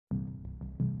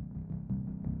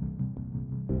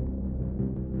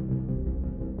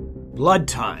Blood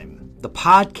Time, the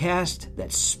podcast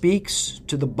that speaks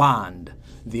to the bond,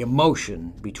 the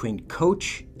emotion between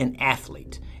coach and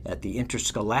athlete at the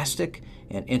interscholastic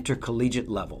and intercollegiate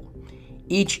level.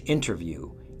 Each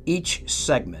interview, each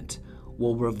segment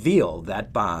will reveal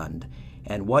that bond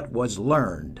and what was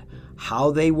learned,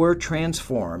 how they were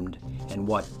transformed, and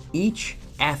what each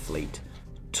athlete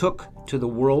took to the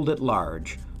world at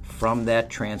large from that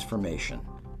transformation.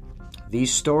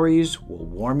 These stories will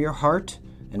warm your heart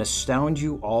and astound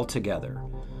you altogether.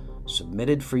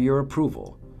 Submitted for your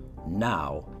approval.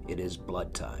 Now it is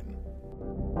Blood Time.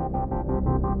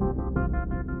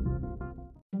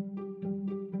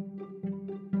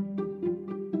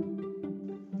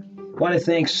 I want to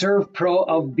thank ServPro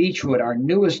of Beechwood, our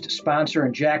newest sponsor,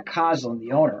 and Jack Coslin,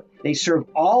 the owner. They serve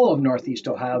all of Northeast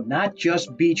Ohio, not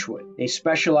just Beechwood. They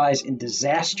specialize in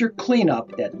disaster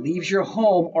cleanup that leaves your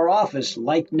home or office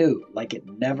like new, like it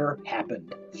never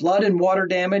happened. Flood and water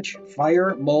damage,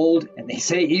 fire, mold, and they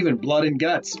say even blood and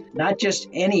guts. Not just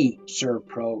any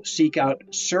ServPro. Seek out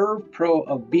ServPro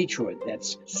of Beechwood.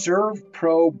 That's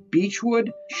ServPro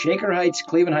Beechwood, Shaker Heights,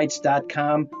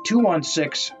 ClevelandHeights.com,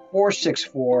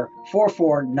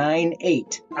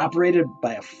 216-464-4498. Operated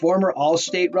by a former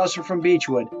All-State wrestler from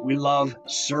Beechwood, we love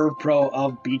ServPro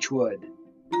of Beechwood.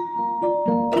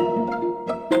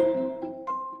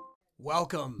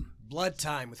 Welcome, Blood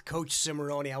Time with Coach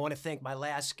Cimarroni. I want to thank my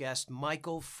last guest,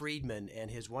 Michael Friedman,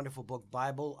 and his wonderful book,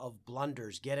 Bible of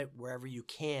Blunders. Get it wherever you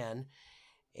can.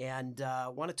 And I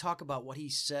want to talk about what he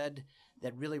said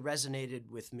that really resonated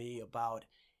with me about,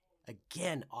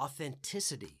 again,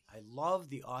 authenticity. I love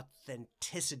the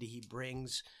authenticity he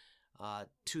brings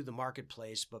to the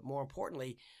marketplace, but more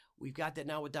importantly, we've got that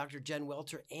now with Dr. Jen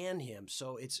Welter and him.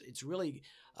 So it's really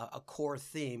a core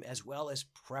theme, as well as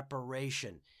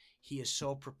preparation. He is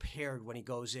so prepared when he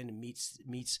goes in and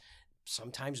meets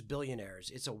sometimes billionaires.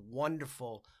 It's a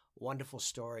wonderful, wonderful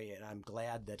story, and I'm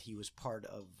glad that he was part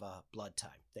of Blood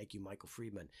Time. Thank you, Michael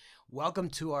Friedman.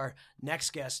 Welcome to our next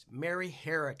guest, Mary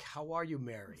Herrick. How are you,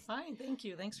 Mary? Fine, thank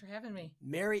you. Thanks for having me.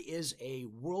 Mary is a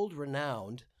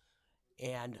world-renowned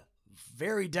and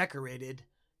very decorated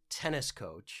tennis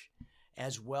coach,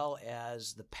 as well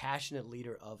as the passionate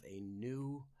leader of a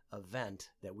new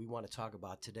event that we want to talk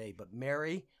about today. But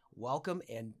Mary, welcome,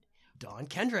 and Dawn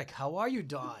Kendrick. How are you,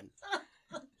 Dawn?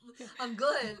 I'm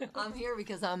good. I'm here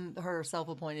because I'm her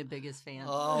self-appointed biggest fan.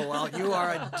 Oh, well,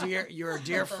 you're a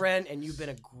dear friend, and you've been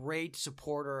a great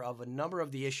supporter of a number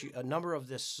of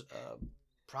this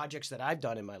projects that I've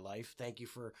done in my life. Thank you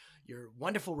for your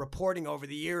wonderful reporting over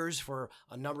the years for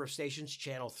a number of stations,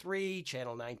 Channel 3,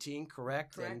 Channel 19,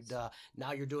 correct? And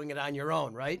now you're doing it on your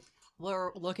own, right?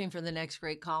 We're looking for the next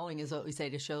great calling, is what we say,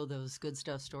 to show those good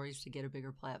stuff stories to get a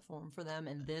bigger platform for them.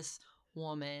 And this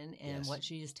woman and what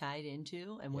she's tied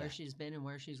into and where she's been and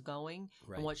where she's going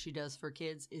and what she does for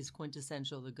kids is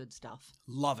quintessential, the good stuff.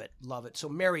 Love it. Love it. So,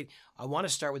 Mary, I want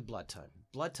to start with Blood Time.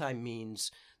 Blood Time means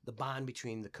the bond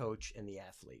between the coach and the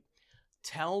athlete.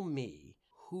 Tell me,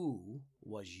 who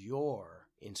was your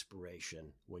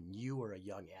inspiration when you were a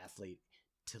young athlete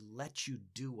to let you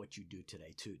do what you do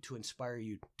today, to inspire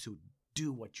you to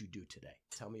do what you do today?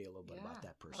 Tell me a little bit about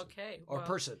that person. Okay. Or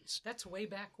persons. That's way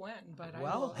back when, but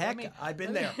I've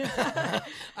been there.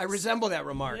 I resemble that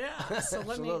remark. Yeah. So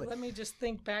let me just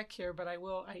think back here, but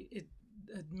it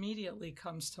immediately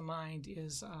comes to mind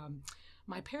is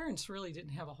my parents really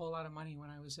didn't have a whole lot of money when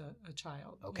I was a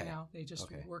child. Okay. They just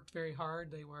worked very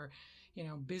hard. They were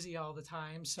busy all the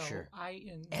time. So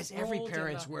as every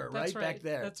parents were, right? Back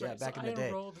there. That's right. Back in the the day. I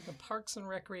enrolled in the Parks and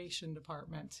Recreation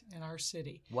Department in our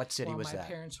city. What city was that? My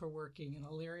parents were working in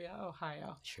Elyria,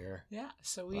 Ohio. Sure. Yeah.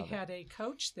 So we had a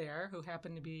coach there who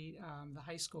happened to be the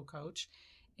high school coach,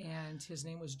 and his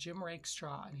name was Jim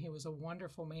Rakestraw, and he was a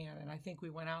wonderful man. And I think we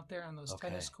went out there on those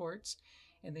tennis courts,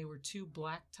 and they were two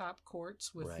blacktop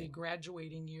courts with the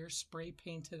graduating year spray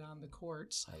painted on the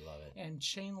courts. I love it. And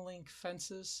chain link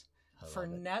fences for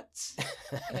nets.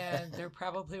 And there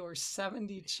probably were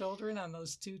 70 children on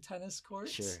those two tennis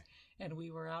courts. Sure. And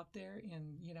we were out there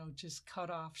in, just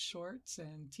cut off shorts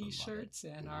and T-shirts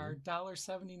and our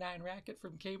 $1.79 racket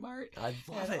from Kmart. I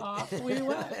love it. Off we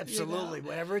went. Absolutely.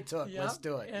 Whatever it took, let's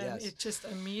do it. And it just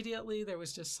immediately, there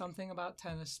was just something about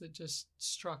tennis that just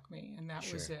struck me. And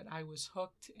that was it. I was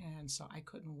hooked. And so I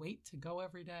couldn't wait to go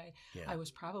every day. Yeah. I was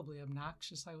probably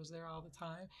obnoxious. I was there all the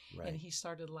time. Right. And he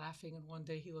started laughing. And one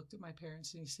day he looked at my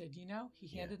parents and he said, he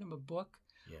handed him a book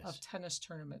of tennis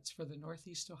tournaments for the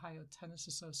Northeast Ohio Tennis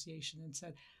Association and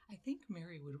said, I think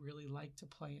Mary would really like to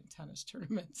play in tennis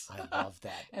tournaments. I love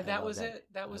that. And that was it.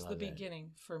 That was the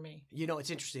beginning for me. It's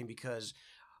interesting because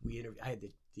I had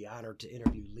the honor to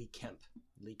interview Lee Kemp,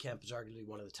 Lee Kemp is arguably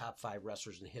one of the top 5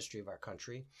 wrestlers in the history of our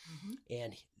country.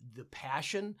 And the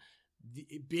passion,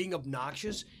 being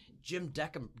obnoxious, Jim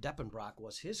Deppenbrock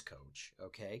was his coach,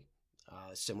 okay?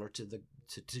 Similar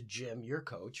to Jim, your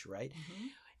coach, right?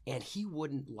 And he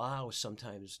wouldn't allow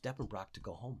sometimes Deppenbrock to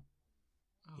go home.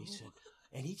 He said,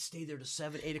 and he'd stay there to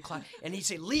 7, 8 o'clock, and he'd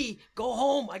say, "Lee, go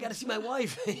home. I got to see my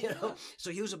wife." So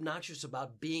he was obnoxious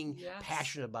about being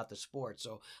passionate about the sport.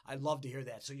 So I'd love to hear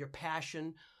that. So your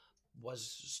passion was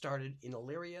started in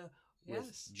Elyria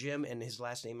with Jim and his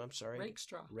last name. I'm sorry,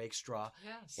 Rakestraw.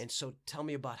 Yes. And so tell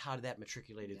me about how that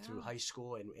matriculated through high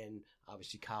school and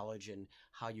obviously college, and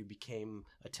how you became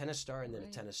a tennis star and then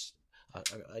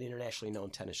an internationally known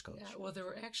tennis coach. Yeah, well, there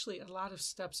were actually a lot of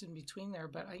steps in between there,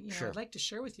 but I'd like to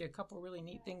share with you a couple really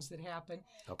neat things that happened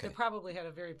that probably had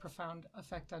a very profound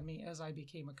effect on me as I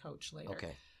became a coach later.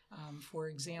 Okay. For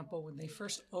example, when they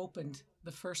first opened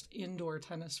the first indoor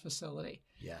tennis facility,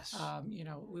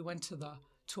 we went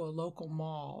to a local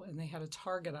mall, and they had a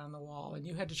target on the wall, and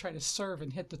you had to try to serve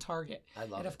and hit the target. I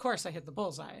love it. And of course, I hit the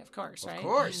bullseye. Of course, right? Of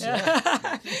course,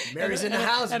 yeah. Mary's in the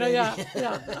house, baby.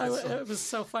 It was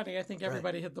so funny. I think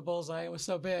everybody hit the bullseye. It was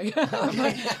so big.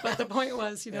 But the point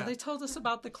was, they told us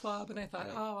about the club, and I thought,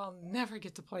 I'll never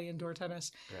get to play indoor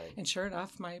tennis. Right. And sure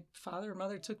enough, my father and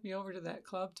mother took me over to that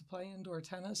club to play indoor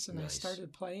tennis, and I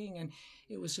started playing, and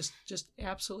it was just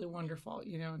absolutely wonderful,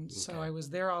 and so I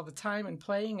was there all the time and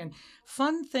playing, and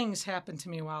fun things happened to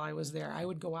me while I was there. I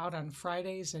would go out on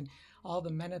Fridays, and all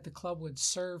the men at the club would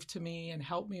serve to me and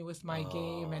help me with my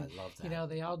game, and I love that.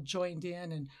 they all joined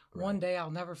in. And one day,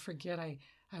 I'll never forget, I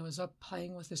was up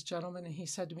playing with this gentleman, and he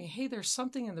said to me, "Hey, there's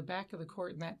something in the back of the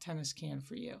court in that tennis can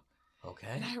for you." Okay.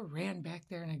 And I ran back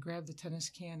there and I grabbed the tennis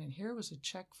can, and here was a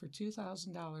check for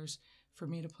 $2,000 for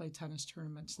me to play tennis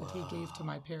tournaments that he gave to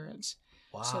my parents.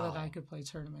 Wow. So that I could play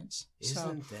tournaments.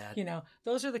 Isn't that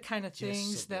those are the kind of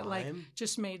things that sublime?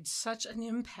 just made such an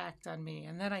impact on me.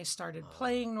 And then I started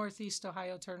playing Northeast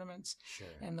Ohio tournaments. Sure.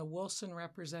 And the Wilson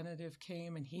representative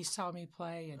came, and he saw me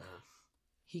play, and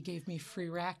he gave me free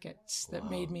rackets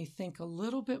that made me think a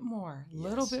little bit more.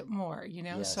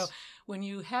 Yes. So when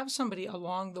you have somebody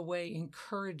along the way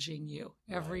encouraging you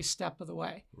every step of the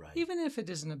way, even if it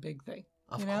isn't a big thing,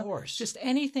 of course, just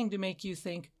anything to make you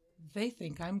think, they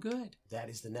think I'm good. That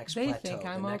is the next plateau. They think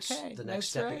I'm okay. The next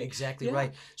step. Right. Exactly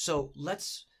right. So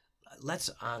let's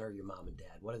honor your mom and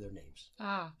dad. What are their names?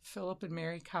 Philip and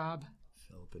Mary Cobb.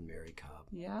 Philip and Mary Cobb.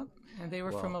 Yeah, and they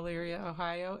were from Elyria,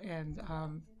 Ohio, and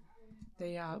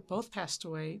they both passed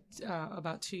away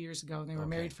about 2 years ago, and they were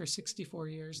married for 64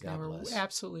 years. God they were bless.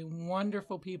 Absolutely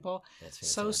wonderful people. That's fantastic.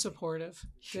 So supportive.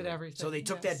 Sure. Did everything. So they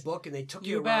took that book and they took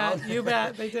you around. You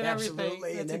bet. They did Absolutely. everything.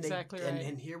 That's and then exactly right.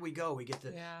 And here we go. We get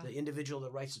the individual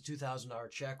that writes the $2,000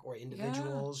 check, or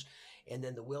individuals. And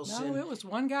then the Wilson. No, it was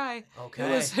one guy.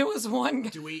 Okay. It was one guy.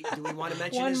 Do we want to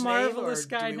mention one his marvelous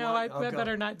name? guy. No, I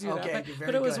better not do that.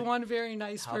 But it was one very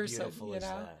nice How person. Beautiful is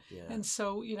that? Yeah. And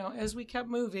so, as we kept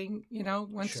moving,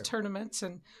 went to tournaments,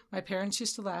 and my parents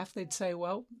used to laugh. They'd say,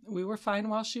 "Well, we were fine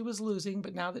while she was losing,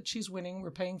 but now that she's winning,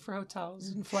 we're paying for hotels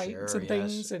and flights and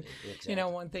things." And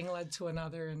exactly. One thing led to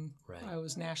another, and I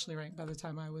was nationally ranked by the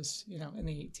time I was, in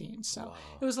the 18s. So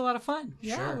it was a lot of fun.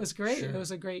 Yeah, it was great. It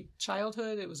was a great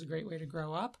childhood. It was a great way to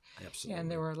grow up. Absolutely. And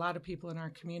there were a lot of people in our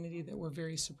community that were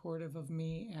very supportive of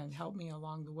me and helped me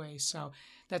along the way. So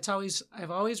I've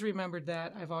always remembered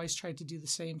that. I've always tried to do the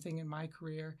same thing in my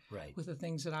career with the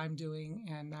things that I'm doing,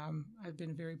 and I've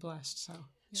been very blessed. So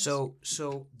yes.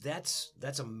 So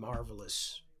that's a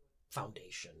marvelous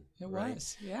foundation. It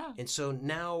was, yeah. And so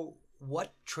now,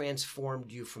 what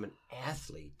transformed you from an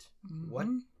athlete? Mm-hmm. What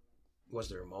was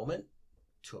there a moment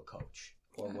to a coach,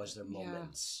 or was there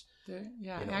moments?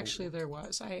 Actually there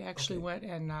was. I actually went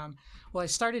and, I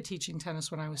started teaching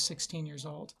tennis when I was 16 years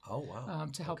old. Oh, wow.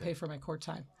 To help pay for my court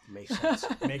time. Makes sense.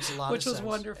 Makes a lot Which of sense. was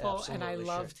wonderful. Absolutely, and I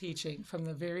loved teaching from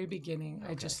the very beginning.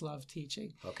 I just loved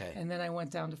teaching. Okay. And then I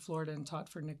went down to Florida and taught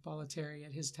for Nick Bollettieri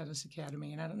at his tennis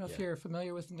academy. And I don't know if you're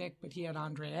familiar with Nick, but he had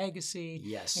Andre Agassi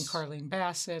and Carlene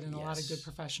Bassett and a lot of good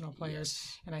professional players.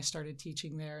 Yes. And I started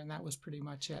teaching there, and that was pretty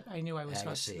much it. I knew I was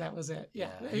hooked. That was it.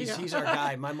 Yeah. He's our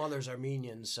guy. My mother's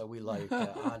Armenian, so we like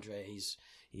Andre.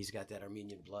 He's got that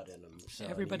Armenian blood in him. So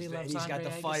everybody loves Andre. He's got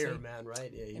the fire, man,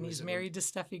 right? Yeah, and he's married to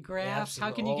Steffi Graf.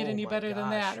 How can you get any better than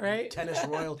that, right? Tennis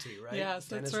royalty, right? Yes,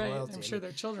 tennis that's right. Royalty. I'm sure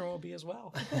their children will be as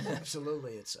well.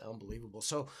 Absolutely. It's unbelievable.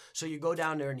 So you go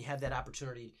down there and you have that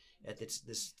opportunity at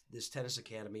this tennis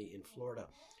academy in Florida.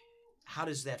 How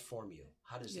does that form you?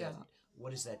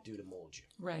 What does that do to mold you?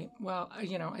 Right. Well,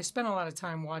 I spent a lot of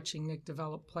time watching Nick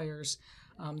develop players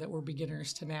that were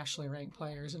beginners to nationally ranked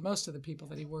players. And most of the people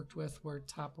that he worked with were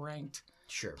top ranked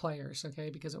players, okay,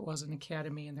 because it was an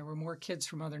academy and there were more kids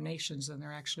from other nations than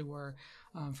there actually were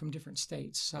from different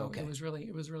states. So it was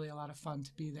really a lot of fun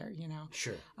to be there, you know.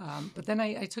 Sure. But then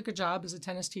I took a job as a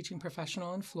tennis teaching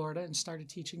professional in Florida and started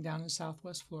teaching down in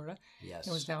Southwest Florida. Yes.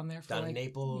 I was down there for down in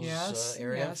Naples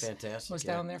area. Yes. Fantastic. I was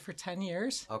down there for 10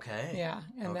 years. Okay. Yeah,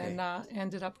 and then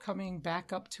ended up coming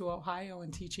back up to Ohio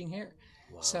and teaching here.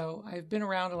 Wow. So I've been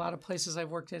around a lot of places. I've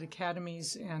worked at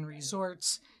academies and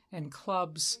resorts and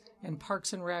clubs and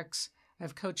parks and recs.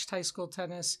 I've coached high school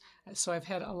tennis. So I've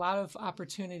had a lot of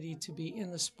opportunity to be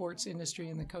in the sports industry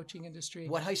and the coaching industry.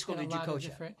 What high school did you coach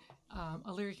at?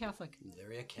 Elyria Catholic.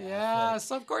 Elyria Catholic. Yes,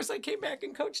 of course I came back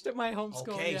and coached at my home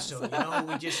school. Okay, yes. so you know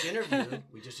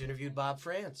we just interviewed Bob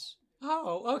France.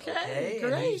 Oh, okay.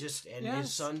 Great. And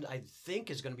his son, I think,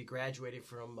 is going to be graduating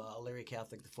from Elyria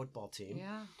Catholic, the football team.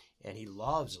 Yeah. And he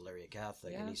loves Elyria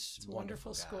Catholic, and it's he's a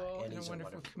wonderful guy. School and he's a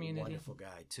wonderful community. Wonderful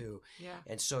guy too. Yeah.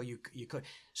 And so you could.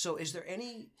 So is there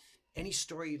any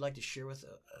story you'd like to share with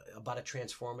about a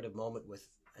transformative moment with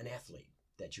an athlete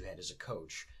that you had as a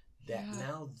coach? That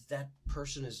now that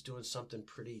person is doing something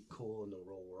pretty cool in the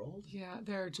real world? Yeah,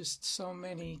 there are just so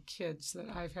many kids that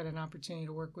I've had an opportunity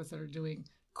to work with that are doing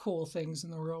cool things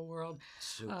in the real world.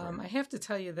 Super. I have to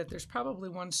tell you that there's probably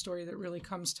one story that really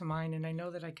comes to mind, and I know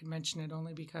that I can mention it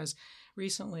only because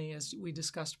recently, as we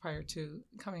discussed prior to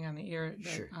coming on the air,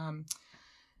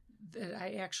 that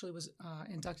I actually was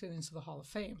inducted into the Hall of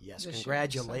Fame. Yes,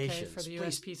 congratulations. For the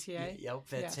USPTA. Yep,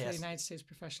 fantastic. For the United States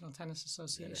Professional Tennis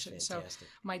Association. So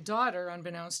my daughter,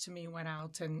 unbeknownst to me, went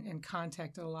out and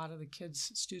contacted a lot of the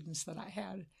students that I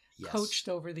had coached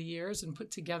over the years and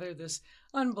put together this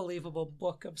unbelievable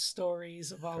book of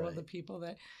stories of all of the people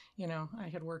that, you know, I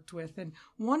had worked with. And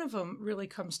one of them really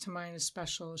comes to mind as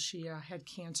special. She had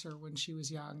cancer when she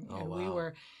was young.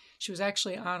 She was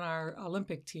actually on our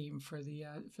Olympic team for the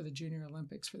Junior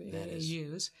Olympics for the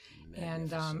AAUs.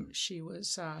 And she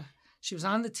was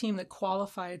on the team that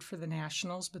qualified for the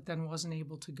nationals, but then wasn't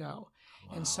able to go.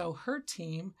 Wow. And so her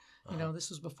team, you know, this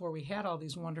was before we had all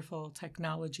these wonderful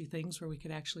technology things where we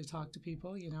could actually talk to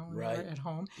people, you know, when they were at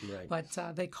home. Right.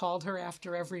 But they called her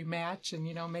after every match and,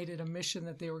 you know, made it a mission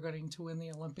that they were going to win the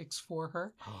Olympics for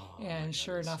her. And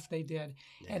sure enough, they did.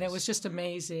 Yes. And it was just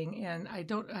amazing. And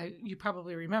you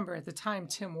probably remember at the time,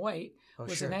 Tim White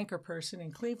was an anchor person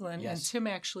in Cleveland. Yes. And Tim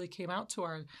actually came out to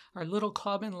our little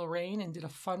club in Lorain and did a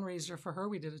fundraiser for her.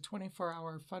 We did a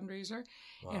 24-hour fundraiser.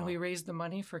 Wow. And we raised the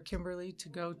money for Kimberly to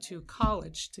go to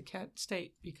college, to Kent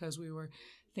State, because we were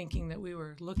thinking that we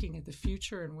were looking at the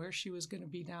future and where she was going to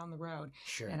be down the road.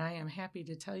 Sure. And I am happy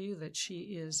to tell you that she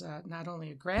is not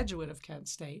only a graduate of Kent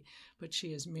State, but she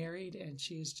is married and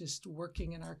she is just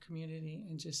working in our community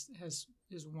and just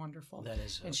is wonderful. That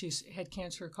is, and she's had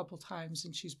cancer a couple times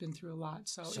and she's been through a lot.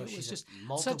 So it was just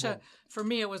multiple... for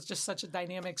me, it was just such a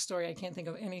dynamic story. I can't think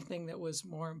of anything that was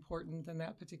more important than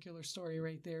that particular story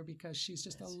right there, because she's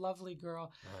just a lovely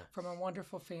girl from a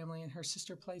wonderful family, and her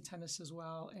sister played tennis as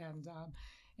well.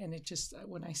 And it just,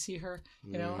 when I see her,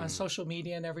 you know, on social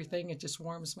media and everything, it just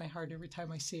warms my heart every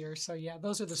time I see her. So, yeah,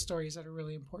 those are the stories that are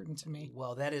really important to me.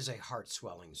 Well, that is a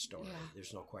heart-swelling story. Yeah.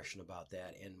 There's no question about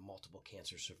that. And multiple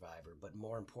cancer survivor. But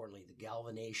more importantly, the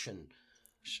galvanization,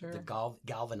 the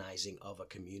galvanizing of a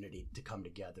community to come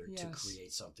together to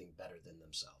create something better than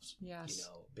themselves. Yes. You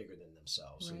know, bigger than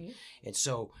themselves. Right. And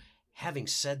so, having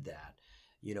said that,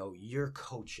 you know, you're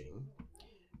coaching,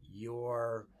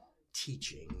 you're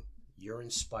teaching, you're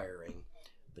inspiring,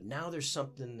 but now there's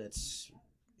something that's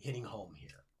hitting home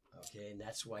here, okay? And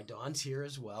that's why Dawn's here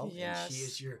as well. Yes. And she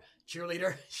is your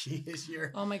cheerleader. She is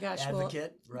your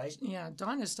advocate, right? Yeah,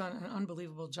 Dawn has done an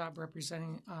unbelievable job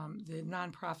representing the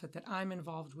nonprofit that I'm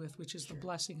involved with, which is the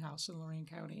Blessing House in Lorain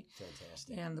County.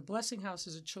 Fantastic. And the Blessing House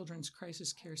is a children's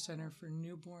crisis care center for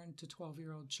newborn to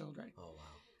 12-year-old children. Oh, wow.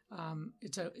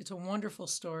 It's a wonderful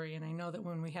story, and I know that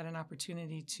when we had an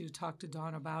opportunity to talk to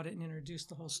Dawn about it and introduce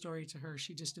the whole story to her,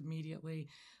 she just immediately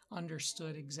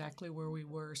understood exactly where we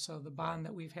were. So the bond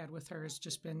that we've had with her has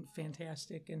just been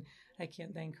fantastic, and I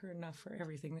can't thank her enough for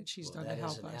everything that she's done to help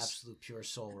us. That is an absolute pure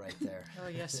soul right there. Oh,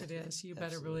 yes, it is. You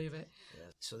better believe it.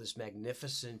 Yeah. So this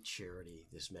magnificent charity,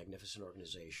 this magnificent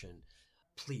organization,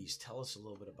 please tell us a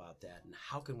little bit about that, and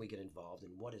how can we get involved,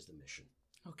 and what is the mission?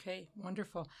 Okay,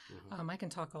 wonderful. I can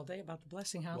talk all day about the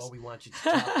Blessing House. Well, we want you to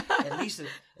talk at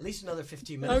least another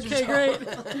 15 minutes. Okay, great.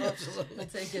 Absolutely. I'll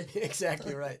take it.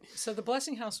 Exactly right. So the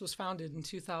Blessing House was founded in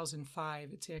 2005.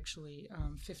 It's actually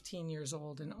 15 years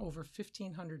old, and over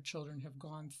 1,500 children have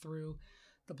gone through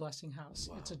the Blessing House.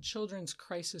 Wow. It's a children's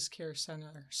crisis care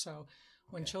center. So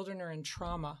When children are in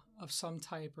trauma of some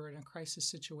type or in a crisis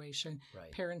situation,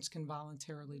 parents can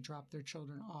voluntarily drop their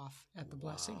children off at the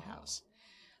Blessing House.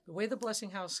 The way the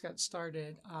Blessing House got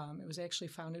started, it was actually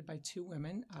founded by two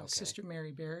women, Sister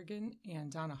Mary Berrigan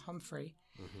and Donna Humphrey.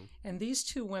 Mm-hmm. And these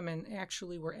two women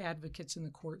actually were advocates in the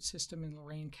court system in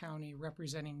Lorain County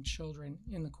representing children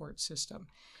in the court system.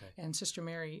 Okay. And Sister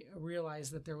Mary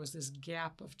realized that there was this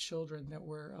gap of children that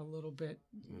were a little bit,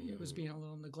 it was being a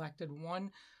little neglected.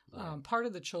 One, part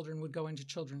of the children would go into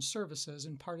children's services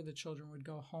and part of the children would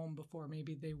go home before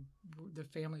maybe the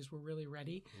families were really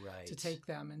ready to take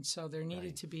them. And so there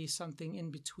needed to be something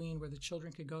in between where the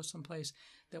children could go someplace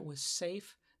that was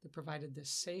safe, that provided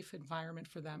this safe environment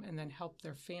for them, and then help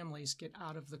their families get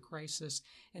out of the crisis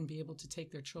and be able to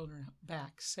take their children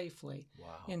back safely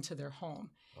into their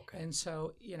home. Okay. And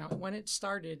so, when it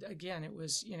started, again, it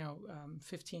was,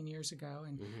 15 years ago,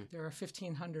 and there are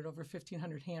over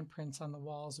 1,500 handprints on the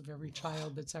walls of every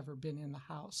child that's ever been in the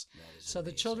house. So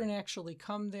amazing. The children actually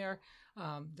come there.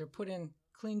 They're put in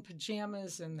clean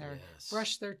pajamas and they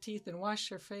brush their teeth and wash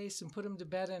their face and put them to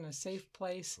bed in a safe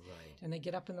place. Right. And they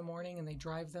get up in the morning and they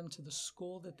drive them to the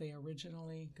school that they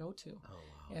originally go to. Oh,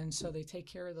 wow. And so they take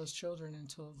care of those children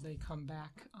until they come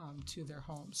back to their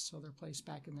homes. So they're placed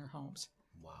back in their homes.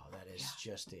 Wow, that is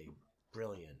just a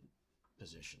brilliant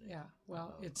positioning. Yeah,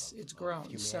 well, it's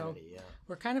grown. So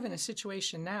we're kind of in a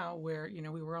situation now where,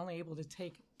 we were only able to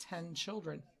take 10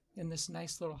 children in this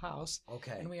nice little house.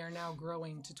 Okay. And we are now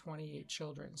growing to 28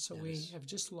 children. So we have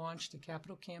just launched a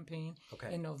capital campaign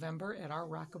in November at our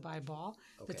Rockabye Ball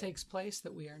that takes place,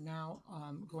 that we are now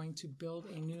going to build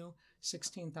a new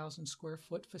 16,000 square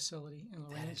foot facility in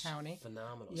Lorain County.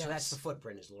 Phenomenal. Yes. So that's the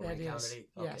footprint, is Lorain County?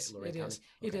 Okay. Yes, Lorain County.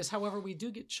 It is. However, we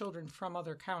do get children from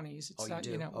other counties. It's not,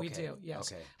 you do? We do, yes.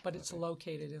 Okay. But it's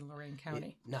located in Lorain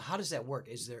County. Now, how does that work?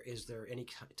 Is there any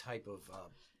type of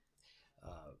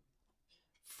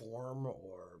form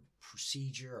or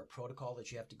procedure or protocol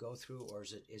that you have to go through, or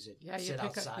is it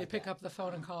you pick up the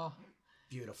phone and call?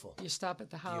 Beautiful. You stop at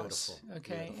the house. Beautiful.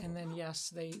 Okay. Beautiful. And then,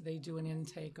 yes, they do an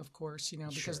intake, of course,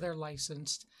 because they're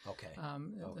licensed. Okay.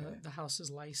 The house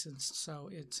is licensed, so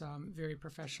it's very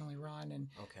professionally run and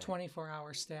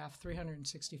 24-hour staff,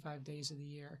 365 days of the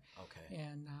year. Okay.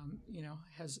 And,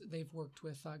 they've worked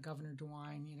with Governor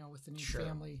DeWine, with the new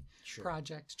family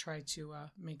project to try to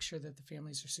make sure that the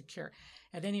families are secure.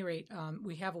 At any rate,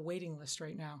 we have a waiting list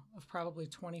right now of probably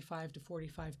 25 to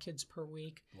 45 kids per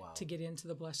week to get into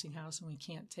the Blessing House, and we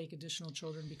can't take additional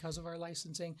children because of our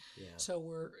licensing. Yeah. So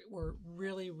we're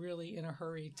really, really in a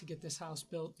hurry to get this house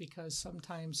built, because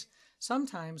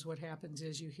sometimes what happens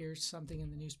is you hear something in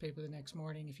the newspaper the next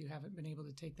morning if you haven't been able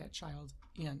to take that child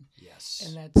in. Yes.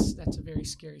 And that's a very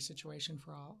scary situation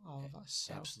for all of us.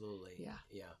 So, absolutely. Yeah.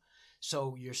 Yeah.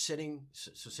 So you're sitting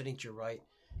to your right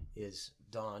is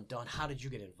Dawn. Dawn, how did you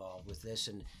get involved with this?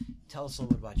 And tell us a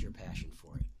little bit about your passion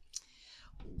for it.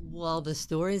 Well, the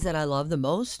stories that I love the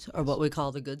most are what we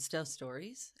call the good stuff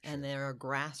stories. Sure. And there are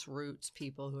grassroots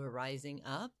people who are rising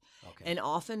up. Okay. And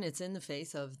often it's in the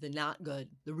face of the not good,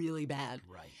 the really bad.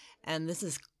 Right. And this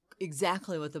is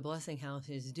exactly what the Blessing House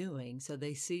is doing. So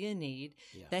they see a need.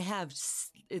 Yeah. They have,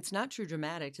 it's not too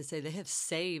dramatic to say they have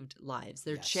saved lives.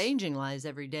 They're changing lives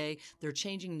every day. They're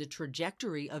changing the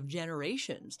trajectory of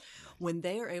generations. Right. When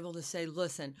they are able to say,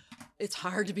 listen, it's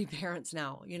hard to be parents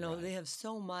now. They have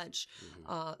so much,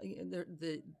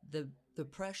 the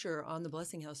pressure on the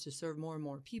Blessing House to serve more and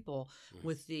more people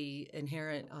with the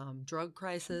inherent drug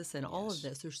crisis and all of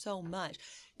this. There's so much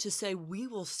to say, we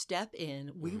will step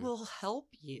in, we will help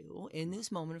you in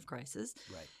this moment of crisis.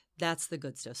 Right. That's the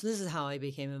good stuff. So this is how I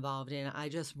became involved in. I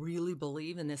just really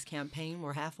believe in this campaign.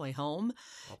 We're halfway home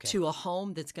to a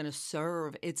home that's going to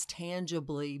serve. It's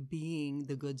tangibly being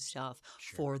the good stuff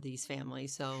for these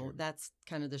families. So that's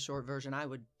kind of the short version. I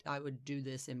would do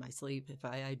this in my sleep if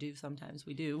I do. Sometimes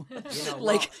we do.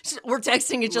 We're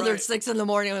texting each other at 6 a.m.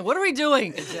 Like, what are we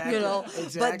doing? Exactly.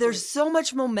 Exactly. But there's so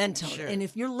much momentum. Sure. And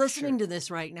if you're listening to this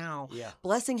right now,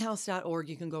 blessinghouse.org,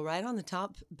 you can go right on the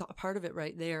top part of it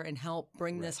right there and help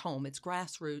bring this home. It's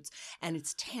grassroots and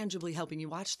it's tangibly helping. You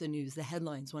watch the news, the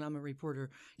headlines. When I'm a reporter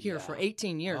here for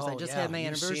 18 years, I just had my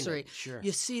anniversary.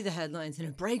 You see the headlines and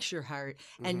it breaks your heart.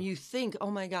 And you think,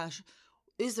 oh my gosh,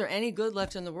 is there any good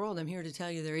left in the world? I'm here to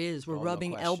tell you there is. We're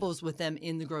rubbing elbows with them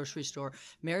in the grocery store.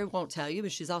 Mary won't tell you,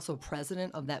 but she's also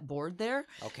president of that board there.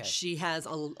 Okay. She has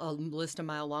a list a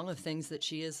mile long of things that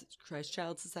she is. Christ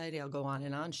Child Society, I'll go on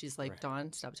and on. She's like,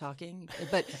 Dawn, stop talking.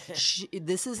 But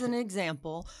this is an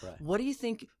example. Right. What do you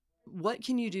think what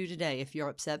can you do today? If you're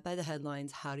upset by the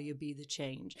headlines, how do you be the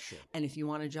change? Sure. And if you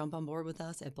want to jump on board with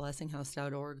us at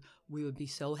blessinghouse.org, we would be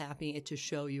so happy to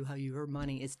show you how your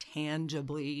money is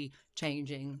tangibly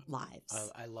changing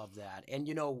lives. I love that. And,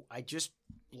 I just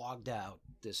blogged out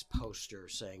this poster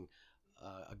saying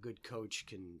a good coach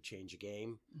can change a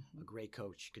game, a great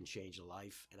coach can change a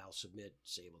life, and I'll submit,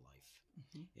 save a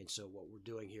life. And so what we're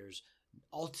doing here is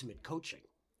ultimate coaching.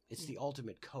 It's the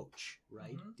ultimate coach,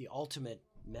 right? The ultimate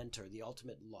mentor, the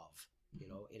ultimate love. And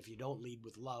if you don't lead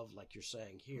with love, like you're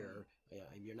saying here,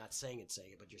 you're not saying it,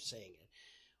 but you're saying it.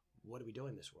 What do we do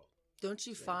in this world? Don't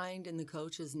you find in the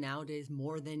coaches nowadays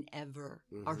more than ever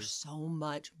are so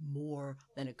much more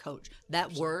than a coach?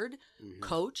 That word,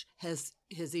 coach, has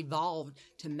evolved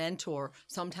to mentor,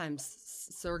 sometimes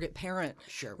surrogate parent,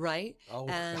 right? Oh,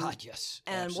 God, yes.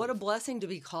 And absolutely. what a blessing to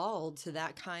be called to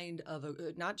that kind of,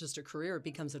 not just a career, it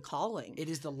becomes a calling. It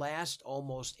is the last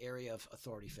almost area of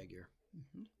authority figure,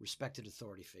 respected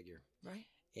authority figure. Right.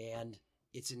 And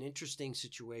it's an interesting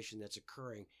situation that's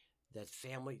occurring. That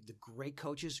the great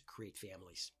coaches create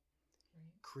families,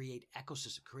 create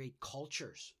ecosystems, create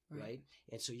cultures, right?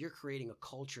 And so you're creating a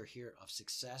culture here of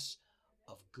success,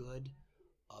 of good,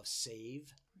 of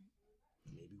save.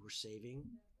 Maybe we're saving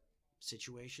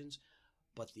situations,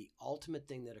 but the ultimate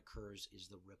thing that occurs is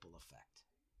the ripple effect.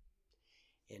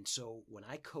 And so when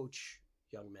I coach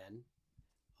young men,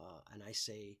 and I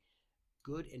say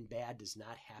good and bad does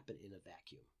not happen in a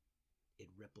vacuum, it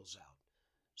ripples out.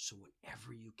 So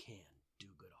whenever you can, do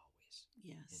good always.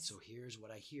 Yes. And so here's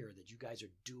what I hear, that you guys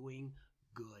are doing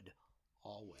good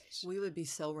always. We would be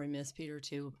so remiss, Peter,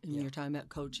 too, when you're talking about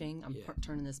coaching. I'm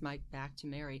turning this mic back to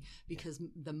Mary, because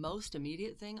the most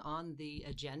immediate thing on the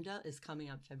agenda is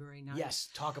coming up February 9th. Yes,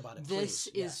 talk about it, This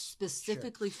please. is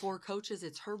specifically for coaches.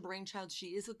 It's her brainchild. She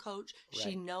is a coach. Right.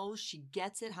 She knows, she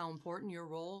gets it, how important your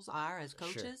roles are as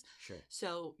coaches. Sure.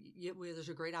 So there's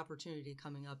a great opportunity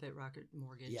coming up at Rocket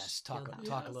Mortgage. Yes, talk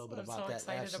a little bit about that. I'm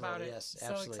so excited about it. Yes, so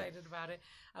absolutely. excited about it.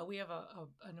 We have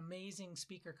an amazing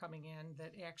speaker coming in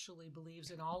that actually believes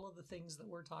in all of the things that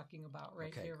we're talking about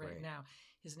right now.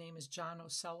 His name is John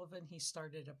O'Sullivan. He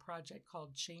started a project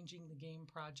called Changing the Game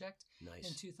Project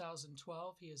in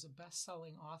 2012. He is a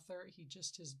best-selling author.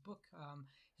 His book,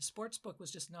 his sports book,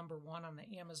 was just number 1 on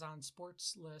the Amazon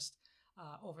sports list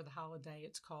over the holiday.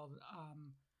 It's called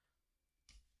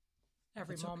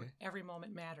Every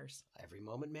moment matters. Every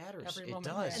moment matters. Every it moment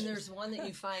does. matters. And there's one that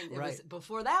you find was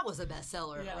before that was a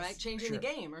bestseller, right? Changing the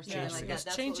Game or something like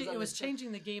that. It was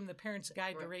Changing the Game, the Parent's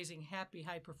Guide to Raising Happy,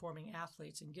 High-Performing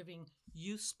Athletes and Giving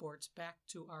Youth Sports Back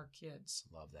to Our Kids.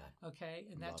 Love that. Okay,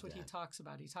 and that's what he talks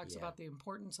about. He talks about the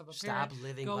importance of a parent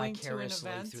living going vicariously to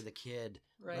an event through the kid.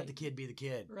 Right. Let the kid be the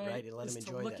kid, right? And let him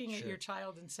enjoy that. Looking at your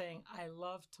child and saying, "I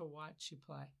love to watch you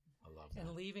play." I love that.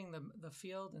 And leaving the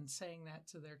field and saying that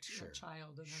to their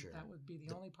child, and that would be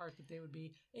the only part that they would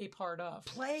be a part of.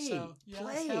 Play,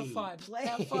 have fun,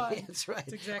 have fun. That's right.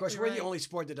 That's exactly of course, we're the only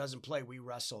sport that doesn't play. We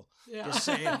wrestle. Yeah. Just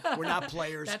saying, we're not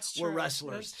players. That's true. We're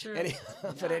wrestlers. That's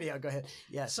true. But anyhow, go ahead.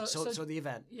 Yes. So the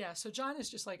event. Yeah. So John is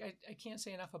just like I can't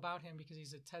say enough about him because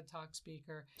he's a TED Talk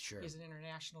speaker. Sure. He's an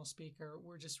international speaker.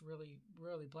 We're just really,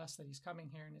 really blessed that he's coming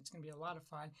here, and it's going to be a lot of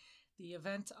fun. The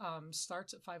event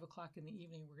starts at 5:00 in the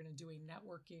evening. We're going to do a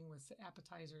networking with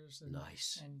appetizers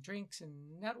and drinks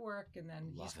and network, and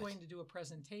then he's going to do a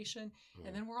presentation,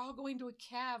 and then we're all going to a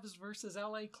Cavs versus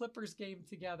LA Clippers game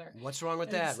together. What's wrong with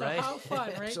that, right? How fun,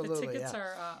 right? Absolutely, the tickets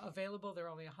are available. They're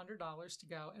only $100 to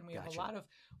go, and we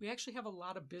actually have a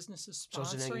lot of businesses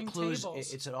sponsoring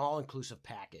tables. It's an all-inclusive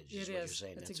package. It is. What you're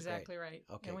saying. That's exactly right.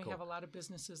 Okay, and we have a lot of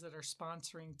businesses that are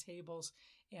sponsoring tables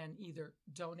and either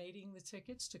donating the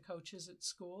tickets to coaches at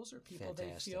schools or people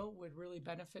they feel would really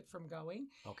benefit from going.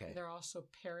 Okay. There are also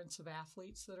parents of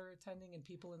athletes that are attending and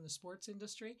people in the sports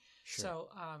industry. Sure. So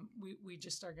we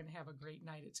just are going to have a great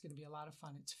night. It's going to be a lot of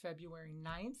fun. It's February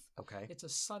 9th. Okay. It's a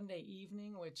Sunday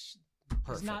evening, which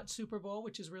Perfect. is not Super Bowl,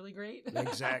 which is really great.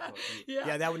 Exactly.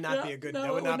 Yeah, that would not be a good.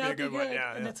 That would not be a good one.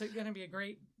 Yeah, and it's going to be a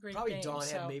great probably game. Dawn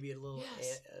had maybe a little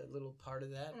part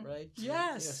of that, right?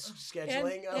 Yes.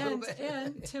 Scheduling a little bit.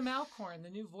 And Tim Alcorn, the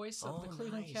new voice of the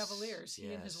Cleveland Cavaliers,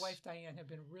 he and his wife Diane have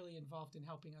been really involved in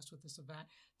helping us with this event.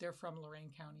 They're from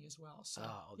Lorain County as well. So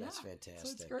that's fantastic.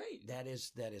 So it's great. That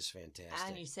is fantastic.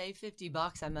 And you save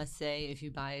 $50, I must say, if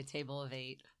you buy a table of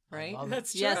 8. Right?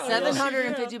 That's true. Yeah,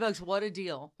 $750. What a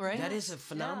deal, right? That is a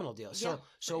phenomenal deal.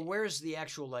 So where's the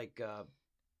actual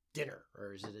dinner,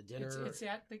 or is it a dinner? It's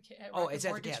at the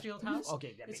Mortgage Field House.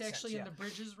 Okay, that makes sense. It's actually in the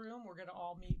Bridges room. We're going to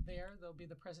all meet there. There'll be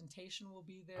the presentation will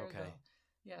be there. Okay.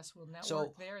 We'll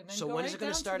network there, and then so go when is it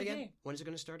going to start again? When is it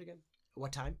going to start again?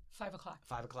 What time? 5 o'clock.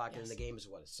 5 o'clock, yes. and the game is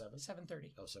what?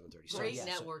 7:30. Oh, 7:30. Great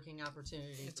networking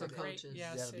opportunity for coaches.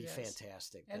 Yes, that'll be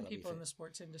fantastic. And people in the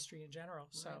sports industry in general.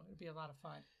 So it'd be a lot of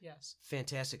fun. Yes.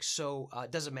 Fantastic. So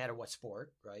it doesn't matter what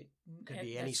sport, right? Could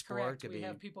be any sport. Correct. Could we be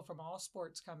have people from all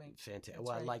sports coming. Fantastic.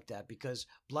 Well, I like that because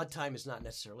Blood Time is not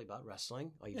necessarily about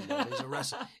wrestling, even though it is a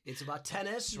wrestling. It's about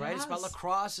tennis, right? It's about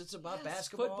lacrosse. It's about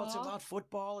basketball. Football. It's about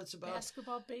football. It's about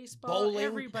basketball, baseball, bowling.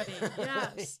 Everybody.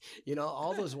 Yes.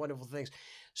 All those wonderful things.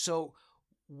 So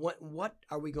what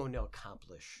are we going to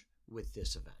accomplish with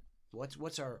this event?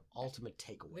 What's our ultimate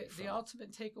takeaway? The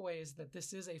ultimate takeaway is that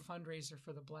this is a fundraiser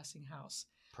for the Blessing House.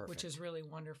 Perfect. Which is really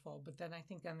wonderful. But then I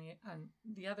think on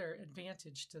the other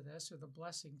advantage to this, or the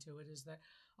blessing to it, is that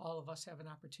all of us have an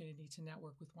opportunity to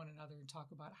network with one another and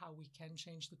talk about how we can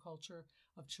change the culture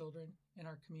of children in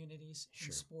our communities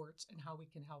in sports and how we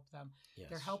can help them. Yes.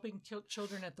 They're helping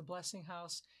children at the Blessing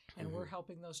House, and we're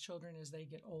helping those children as they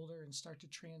get older and start to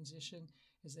transition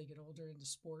as they get older into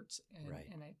sports.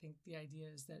 And I think the idea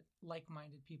is that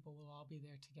like-minded people will all be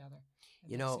there together.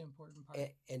 And that's the important part.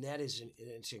 And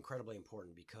it's incredibly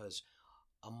important because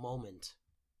a moment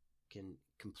can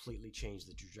completely change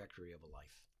the trajectory of a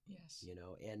life. Yes.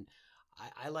 And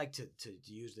I like to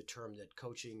use the term that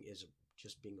coaching is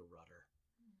just being a rudder,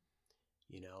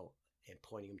 and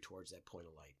pointing them towards that point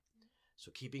of light. So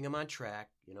keeping them on track,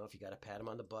 if you got to pat them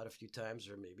on the butt a few times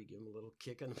or maybe give them a little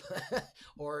kick on the butt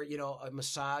or, a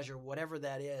massage or whatever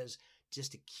that is,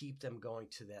 just to keep them going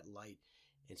to that light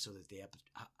and so that they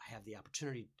have the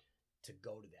opportunity to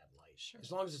go to that light. Sure. As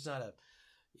long as it's not a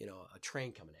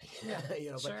train coming at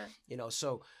you.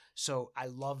 Sure. So I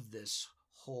love this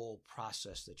whole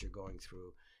process that you're going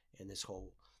through and this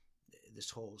whole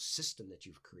system that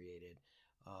you've created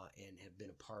and have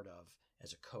been a part of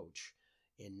as a coach.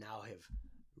 And now have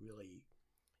really,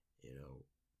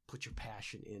 put your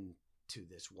passion into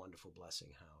this wonderful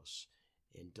Blessing House.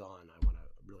 And Dawn, I want to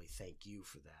really thank you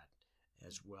for that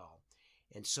as well.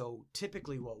 And so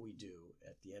typically what we do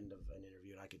at the end of an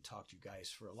interview, and I could talk to you guys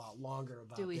for a lot longer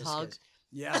about this. Do we hug?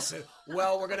 Yes.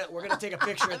 Well, we're gonna take a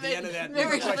picture at the end of that.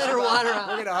 We're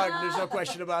gonna hug. There's no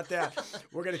question about that.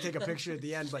 We're gonna take a picture at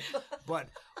the end, but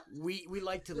we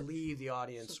like to leave the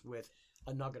audience with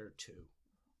a nugget or two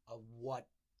of what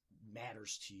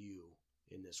matters to you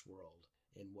in this world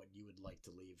and what you would like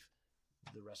to leave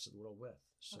the rest of the world with.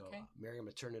 So, Mary, I'm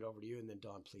going to turn it over to you, and then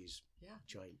Dawn, please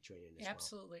join in as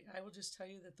Absolutely. I will just tell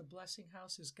you that the Blessing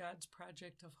House is God's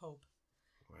project of hope.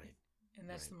 Right. And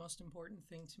that's the most important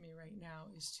thing to me right now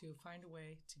is to find a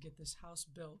way to get this house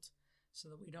built so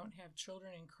that we don't have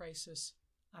children in crisis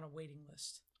on a waiting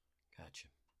list. Gotcha.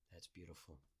 That's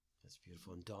beautiful. That's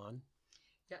beautiful. And Dawn?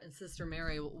 Yeah, and Sister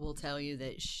Mary will tell you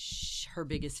that her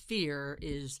biggest fear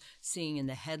is seeing in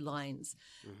the headlines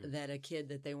that a kid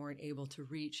that they weren't able to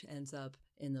reach ends up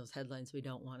in those headlines we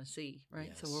don't want to see, right?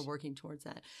 Yes. So we're working towards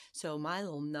that. So my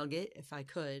little nugget, if I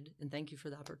could, and thank you for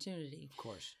the opportunity. Of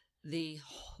course. The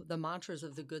mantras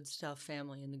of the Good Stuff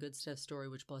family and the Good Stuff story,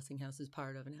 which Blessing House is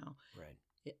part of now. Right.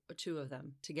 Two of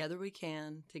them. Together we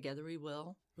can, together we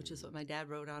will, which is what my dad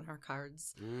wrote on our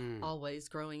cards always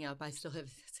growing up. I still have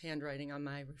his handwriting on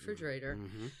my refrigerator.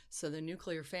 So the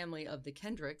nuclear family of the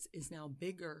Kendricks is now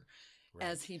bigger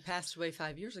as he passed away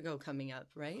 5 years ago coming up,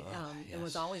 right? And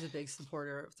was always a big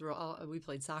supporter through all. We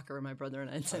played soccer, my brother and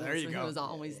I, so he was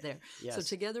always there. Yes. So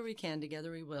together we can,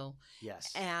 together we will.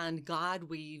 Yes. And God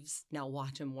weaves, now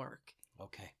watch him work.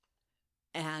 Okay.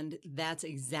 And that's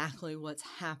exactly what's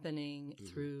happening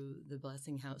through the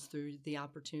Blessing House, through the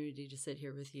opportunity to sit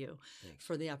here with you,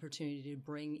 for the opportunity to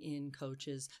bring in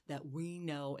coaches that we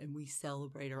know and we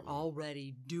celebrate are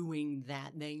already doing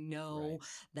that. They know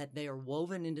that they are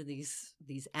woven into these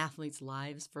athletes'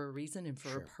 lives for a reason and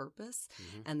for a purpose,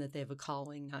 and that they have a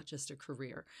calling, not just a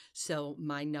career. So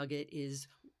my nugget is,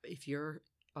 if you're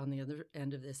on the other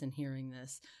end of this and hearing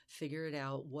this, figure it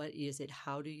out. What is it?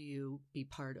 How do you be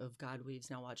part of God Weaves,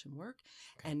 Now Watch Him Work?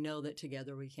 And know that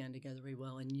together we can, together we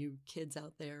will. And you kids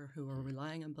out there who are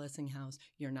relying on Blessing House,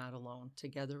 you're not alone.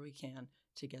 Together we can,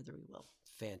 together we will.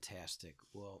 Fantastic.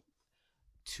 Well,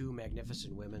 two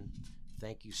magnificent women.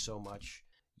 Thank you so much.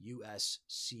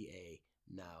 USCAnow.com.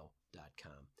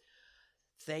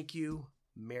 Thank you,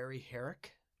 Mary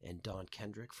Herrick and Dawn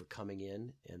Kendrick, for coming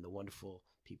in, and the wonderful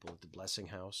people at the Blessing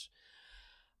House.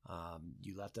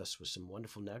 You left us with some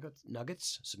wonderful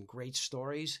nuggets, some great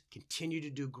stories. Continue to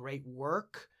do great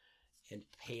work and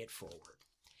pay it forward.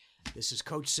 This is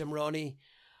Coach Cimoroni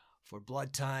for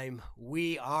Blood Time.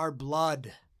 We are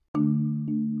blood.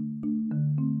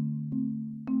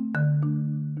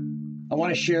 I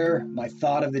want to share my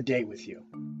thought of the day with you.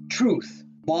 Truth,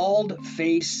 bald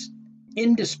face,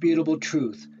 indisputable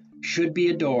truth, should be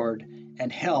adored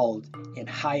and held in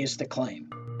highest acclaim.